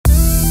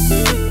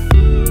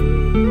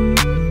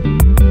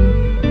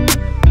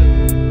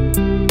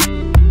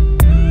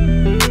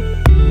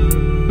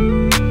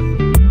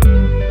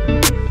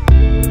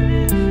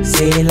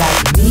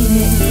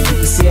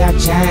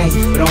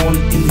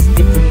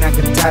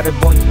tired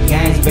of all your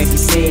games. Baby,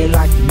 say it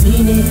like you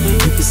mean it.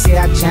 You can say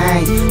I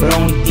changed, but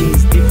only thing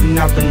is different,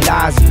 I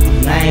realize you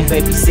were lame.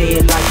 Baby, say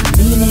it like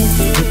you mean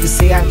it. You can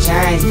say I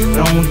changed,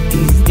 but only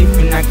thing is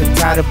different, I get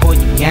tired of all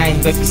your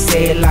games. Baby,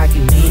 say it like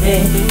you mean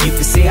it. You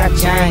can say I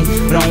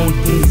changed, but only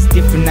thing is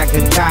different, I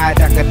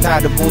got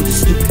tired of all your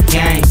stupid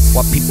games.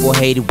 Why people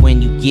hate it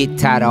when you get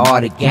tired of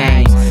all the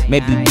games?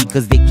 Maybe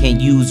because they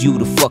can't use you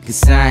to fucking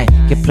sign.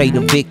 Can play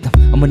the victim,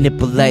 I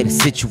manipulate the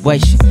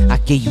situation. I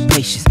gave you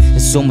patience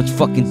and so much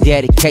fucking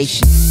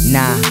dedication.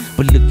 Nah,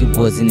 but look, it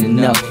wasn't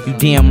enough. You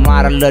damn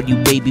right I love you,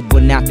 baby,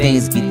 but now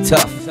things get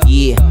tough.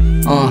 Yeah,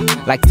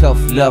 like tough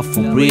love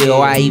for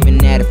real. I even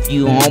had a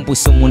few homeboys,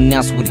 someone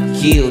else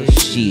would've killed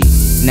shit.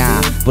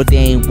 Nah, but they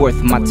ain't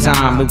worth my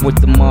time. Ain't worth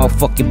the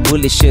motherfucking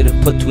bullet should've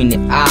put between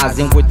their eyes.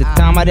 Ain't worth the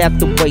time I'd have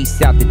to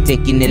waste out to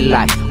taking their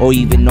life, or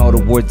even all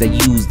the words I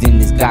used in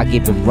this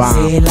God-given rhyme.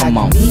 Say it like Come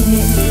on. You mean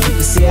it. You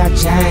can say I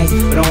changed,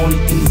 but the only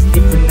thing is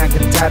different, I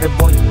got tired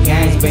of all your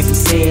games. Baby,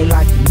 say it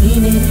like you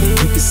mean it.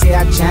 You can say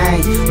I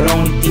changed, but the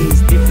only thing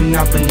is different,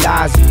 I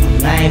realize you were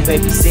lame.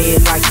 Baby, say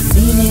it like you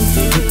mean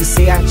it. You can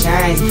say I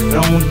changed,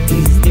 but the only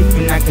thing is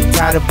different, I got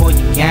tired of all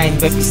your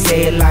games. Baby,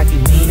 say it like you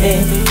mean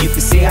it. You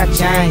can say I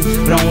changed,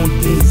 but the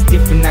only thing is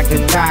different, I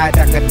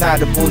got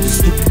tired of all your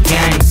stupid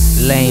games.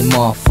 Lame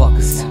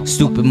motherfuckers,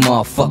 stupid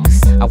motherfuckers.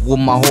 I wore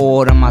my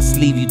heart on my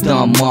sleeve, you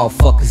dumb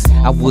motherfuckers.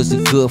 I was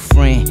a good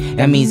friend,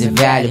 that means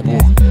invaluable.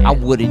 I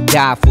would've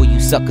died for you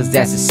suckers,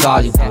 that's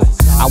insoluble.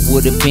 I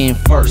would've been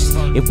first,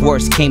 if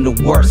worse came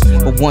to worst.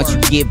 But once you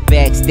get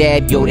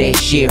backstabbed, yo, that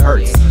shit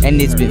hurts. And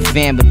it's been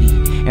family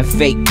and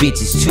fake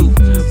bitches too,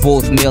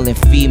 both male and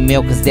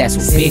female, cause that's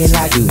what Say it bitches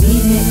like do. you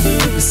mean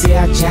it. You can say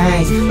I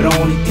changed, but the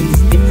only thing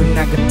is different,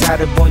 I got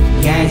tired of all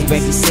your games.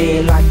 Baby, say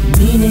it like you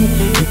mean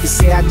it. You can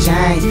say I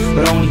changed,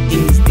 but the only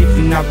thing is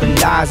different, I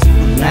realize you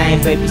were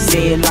lame. Baby,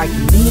 say it like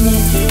you mean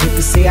it. You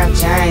can say I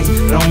changed,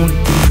 but the only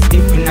thing is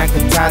different, I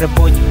got tired of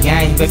all your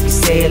games. Baby,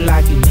 say it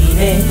like you mean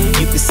it.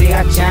 You can say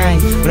I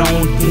changed, but the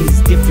only thing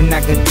is different,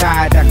 I got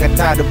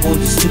tired of all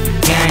your stupid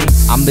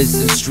games. I'm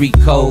missing street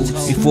codes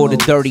before the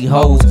dirty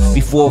hoes,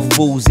 before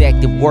fools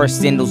acted worse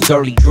than those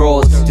dirty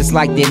drawers. Just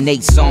like that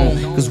Nate song,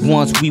 cause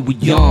once we were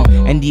young,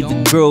 and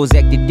even girls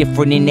acted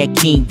different in that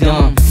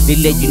kingdom. They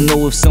let you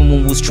know if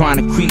someone was trying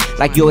to creep,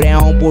 like yo,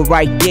 that homeboy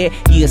right there,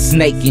 he a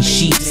snake in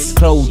sheep's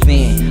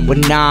clothing. But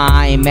nah,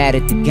 I ain't mad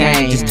at the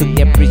game. Just took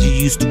that bridge you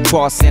used to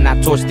cross and I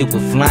torched it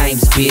with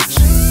flames, bitch.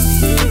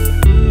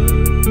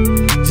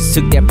 Just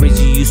took that bridge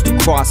you used to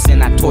cross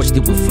and I torched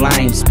it with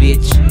flames,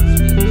 bitch.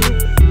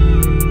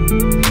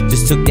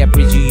 Just took that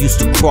bridge you used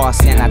to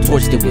cross and I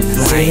torched it with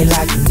Say it flames.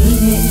 like you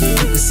mean it.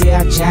 You can say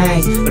I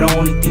changed, but the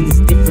only thing is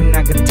different,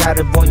 I got tired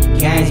of all your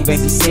games.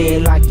 Baby, say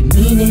it like you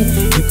mean it.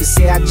 You can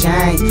say I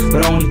changed,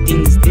 but the only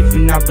thing is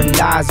different, I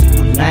realize you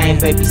were lame.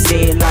 Baby,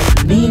 say it like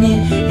you mean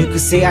it. You can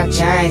say I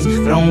changed,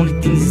 but the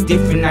only thing is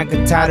different, I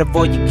got tired of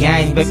all your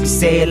games. Baby,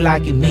 say it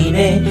like you mean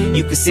it.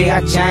 You can say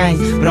I changed,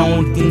 but the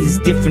only thing is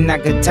different, I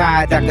got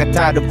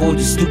tired of all your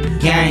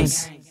stupid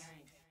games.